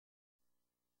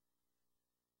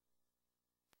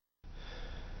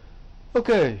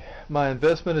Okay, my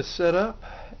investment is set up,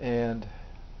 and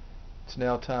it's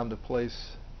now time to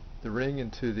place the ring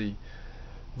into the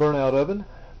burnout oven.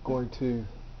 I'm going to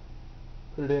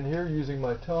put it in here using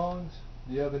my tongs.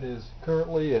 The oven is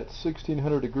currently at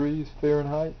 1600 degrees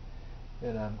Fahrenheit,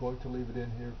 and I'm going to leave it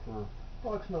in here for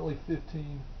approximately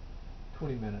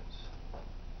 15-20 minutes.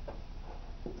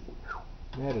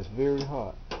 That is very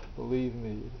hot. Believe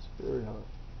me, it is very hot.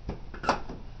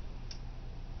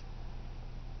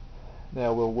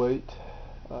 Now we'll wait,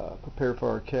 prepare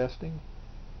for our casting.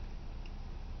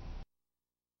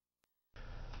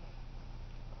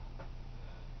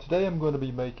 Today I'm going to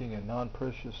be making a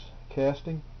non-precious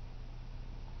casting.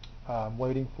 I'm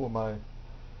waiting for my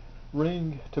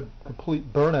ring to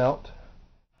complete burnout.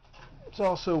 It's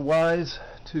also wise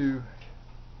to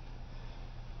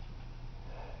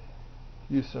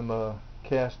use some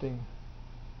casting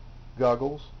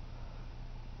goggles.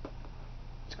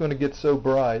 It's going to get so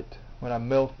bright when I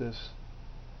melt this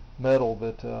metal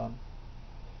that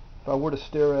if I were to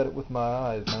stare at it with my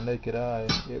eyes, my naked eye,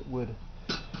 it would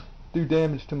do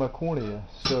damage to my cornea.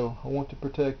 So I want to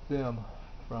protect them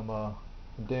from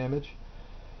damage.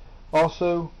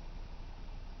 Also,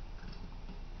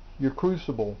 your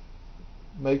crucible.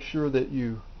 Make sure that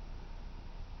you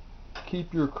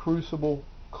keep your crucible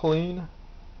clean.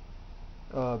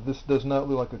 This does not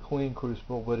look like a clean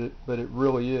crucible, but it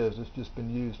really is. It's just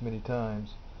been used many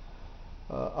times.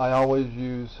 I always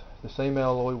use the same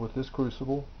alloy with this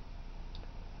crucible.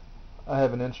 I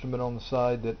have an instrument on the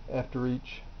side that after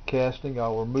each casting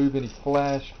I'll remove any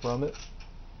flash from it,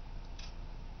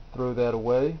 throw that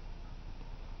away,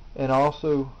 and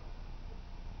also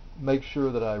make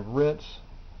sure that I rinse,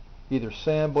 either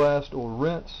sandblast or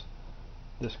rinse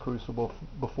this crucible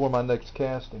before my next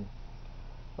casting.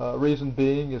 Reason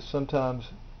being is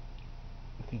sometimes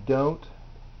if you don't,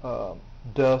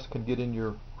 dust can get in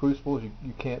your crucibles.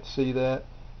 You can't see that.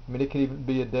 I mean, it can even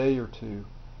be a day or two,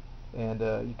 and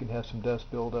you can have some dust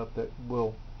build up that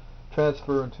will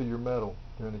transfer into your metal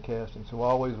during the casting. So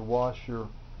always wash your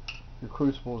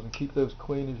crucibles and keep those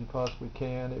clean as you possibly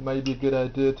can. It may be a good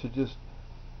idea to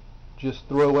just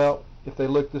throw out, if they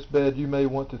look this bad, you may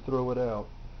want to throw it out.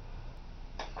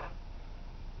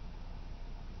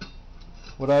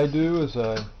 What I do is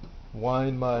I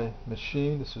wind my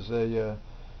machine. This is a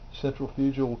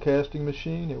Centrifugal casting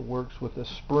machine. It works with a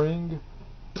spring.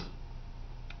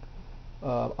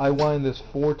 I wind this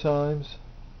 4 times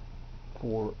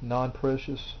for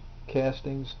non-precious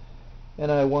castings,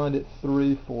 and I wind it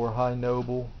 3 for high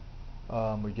noble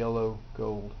or yellow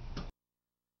gold.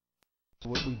 So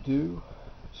what we do,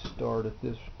 start at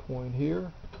this point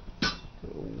here. So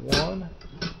 1,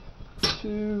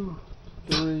 2,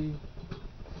 3,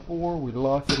 4. We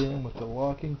lock it in with the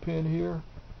locking pin here.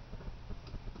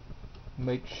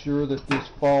 Make sure that this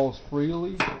falls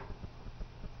freely.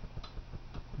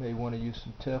 May want to use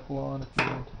some Teflon if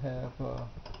you want to have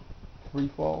free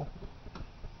fall.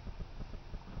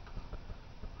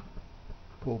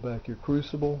 Pull back your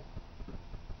crucible.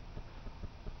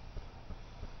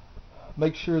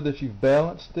 Make sure that you've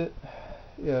balanced it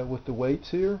with the weights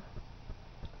here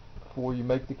before you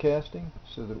make the casting,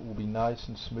 so that it will be nice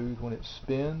and smooth when it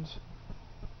spins.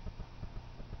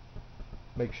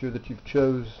 Make sure that you've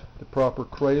chose the proper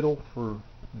cradle for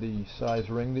the size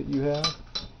ring that you have.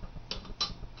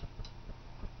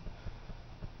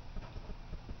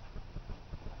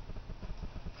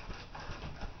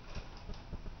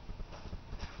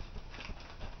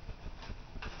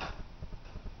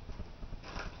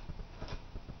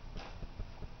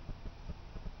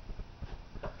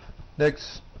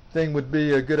 Next thing would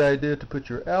be a good idea to put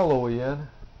your alloy in.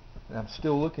 I'm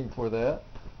still looking for that.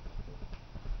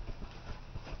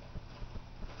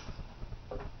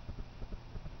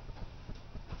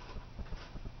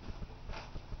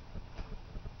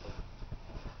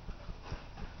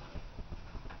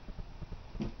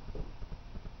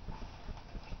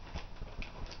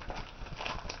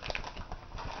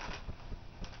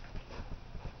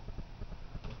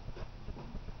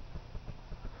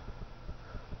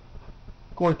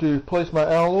 Going to place my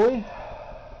alloy.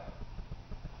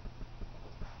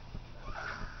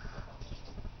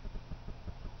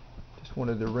 Just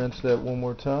wanted to rinse that one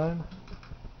more time.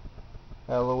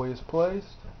 Alloy is placed.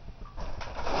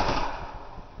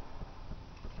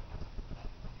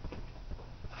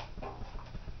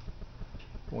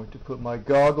 Going to put my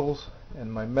goggles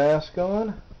and my mask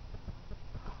on.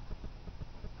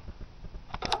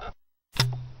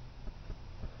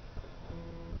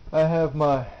 I have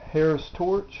my Harris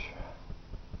torch.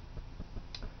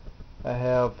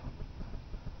 I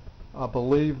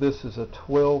believe this is a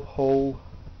 12-hole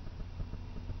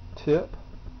tip,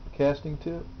 casting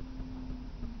tip.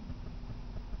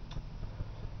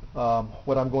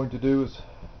 What I'm going to do is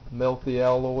melt the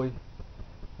alloy.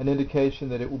 An indication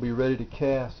that it will be ready to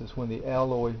cast is when the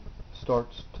alloy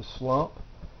starts to slump.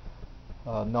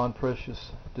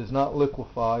 Non-precious does not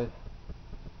liquefy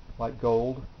like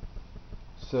gold,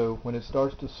 so when it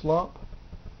starts to slump,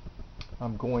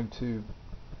 I'm going to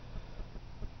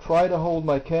try to hold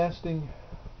my casting,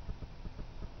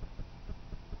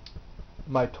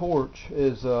 my torch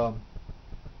as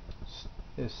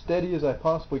steady as I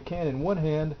possibly can. In one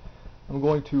hand, I'm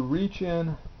going to reach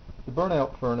in the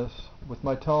burnout furnace with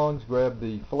my tongs, grab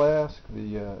the flask,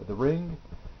 the ring,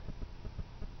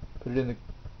 put it in the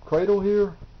cradle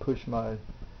here, push my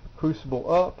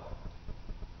crucible up,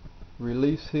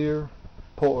 release here,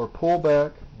 pull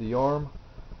back the arm,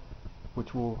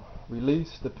 which will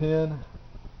release the pin.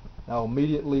 I'll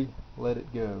immediately let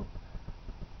it go.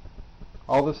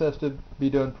 All this has to be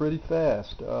done pretty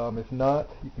fast. If not,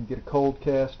 you can get a cold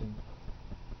casting.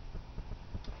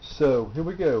 So here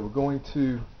we go. We're going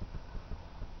to,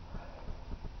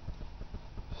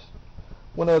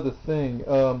 one other thing,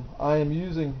 I am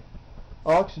using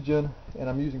oxygen and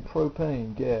I'm using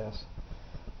propane gas,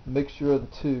 mixture of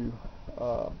the two.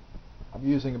 I'm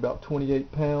using about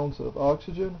 28 pounds of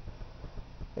oxygen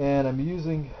and I'm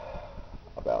using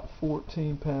about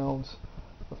 14 pounds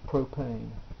of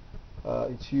propane.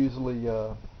 It's usually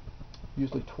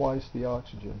twice the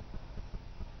oxygen.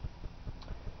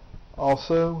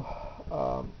 Also,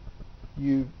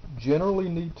 you generally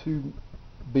need to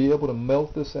be able to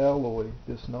melt this alloy,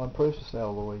 this non-precious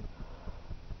alloy,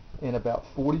 in about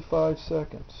 45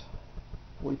 seconds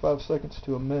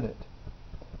to a minute.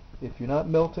 If you're not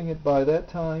melting it by that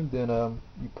time, then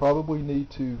you probably need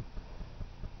to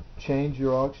change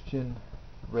your oxygen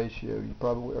ratio. You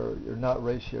probably, or not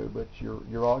ratio, but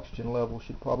your oxygen level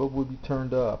should probably be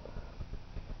turned up,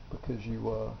 because you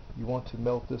want to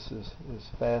melt this as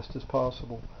fast as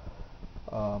possible.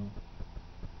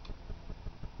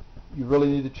 You really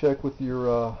need to check with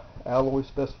your alloy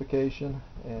specification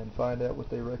and find out what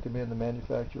they recommend, the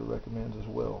manufacturer recommends as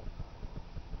well.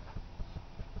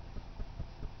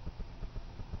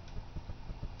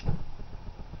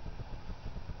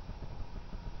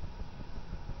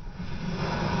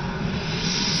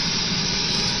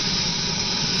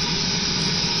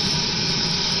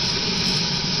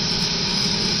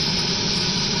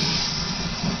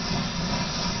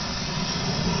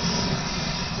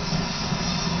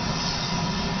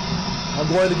 I'm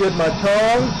going to get my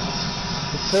tongs.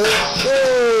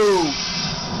 Oh!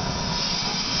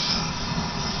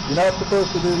 You're not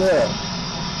supposed to do that.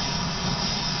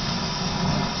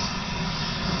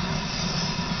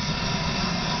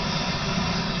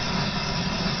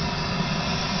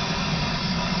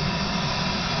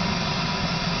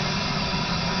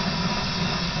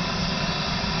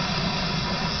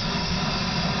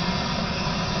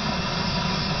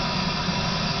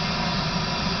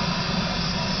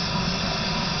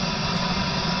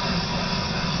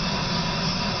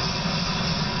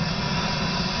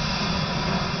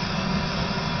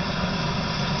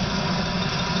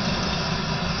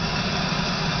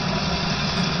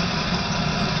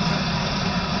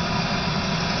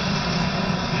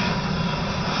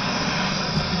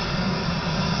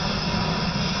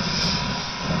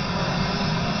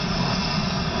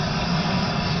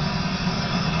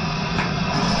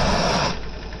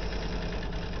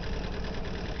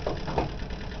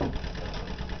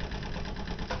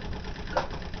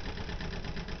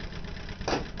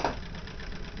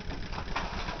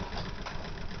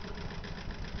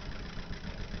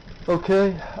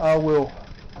 Okay, I will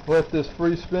let this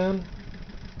free spin.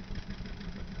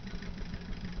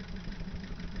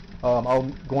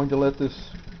 I'm going to let this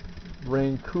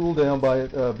ring cool down by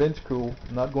bench cool.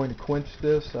 I'm not going to quench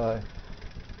this.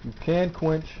 You can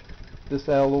quench this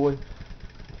alloy.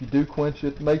 If you do quench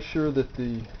it, make sure that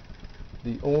the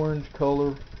orange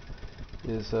color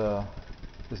is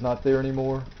not there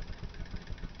anymore.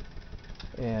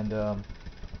 And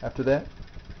after that,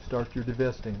 start your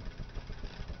divesting.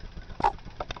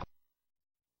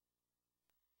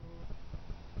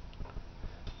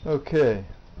 Okay.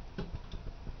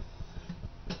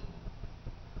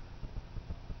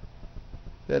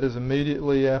 That is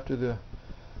immediately after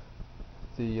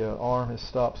the arm has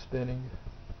stopped spinning.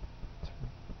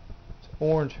 It's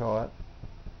orange hot.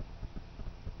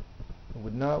 I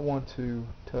would not want to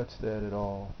touch that at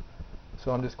all.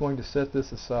 So I'm just going to set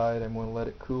this aside. I'm going to let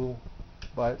it cool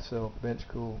by itself, bench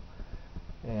cool,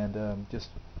 and just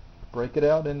break it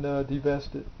out and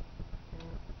divest it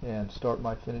and start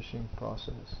my finishing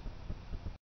process.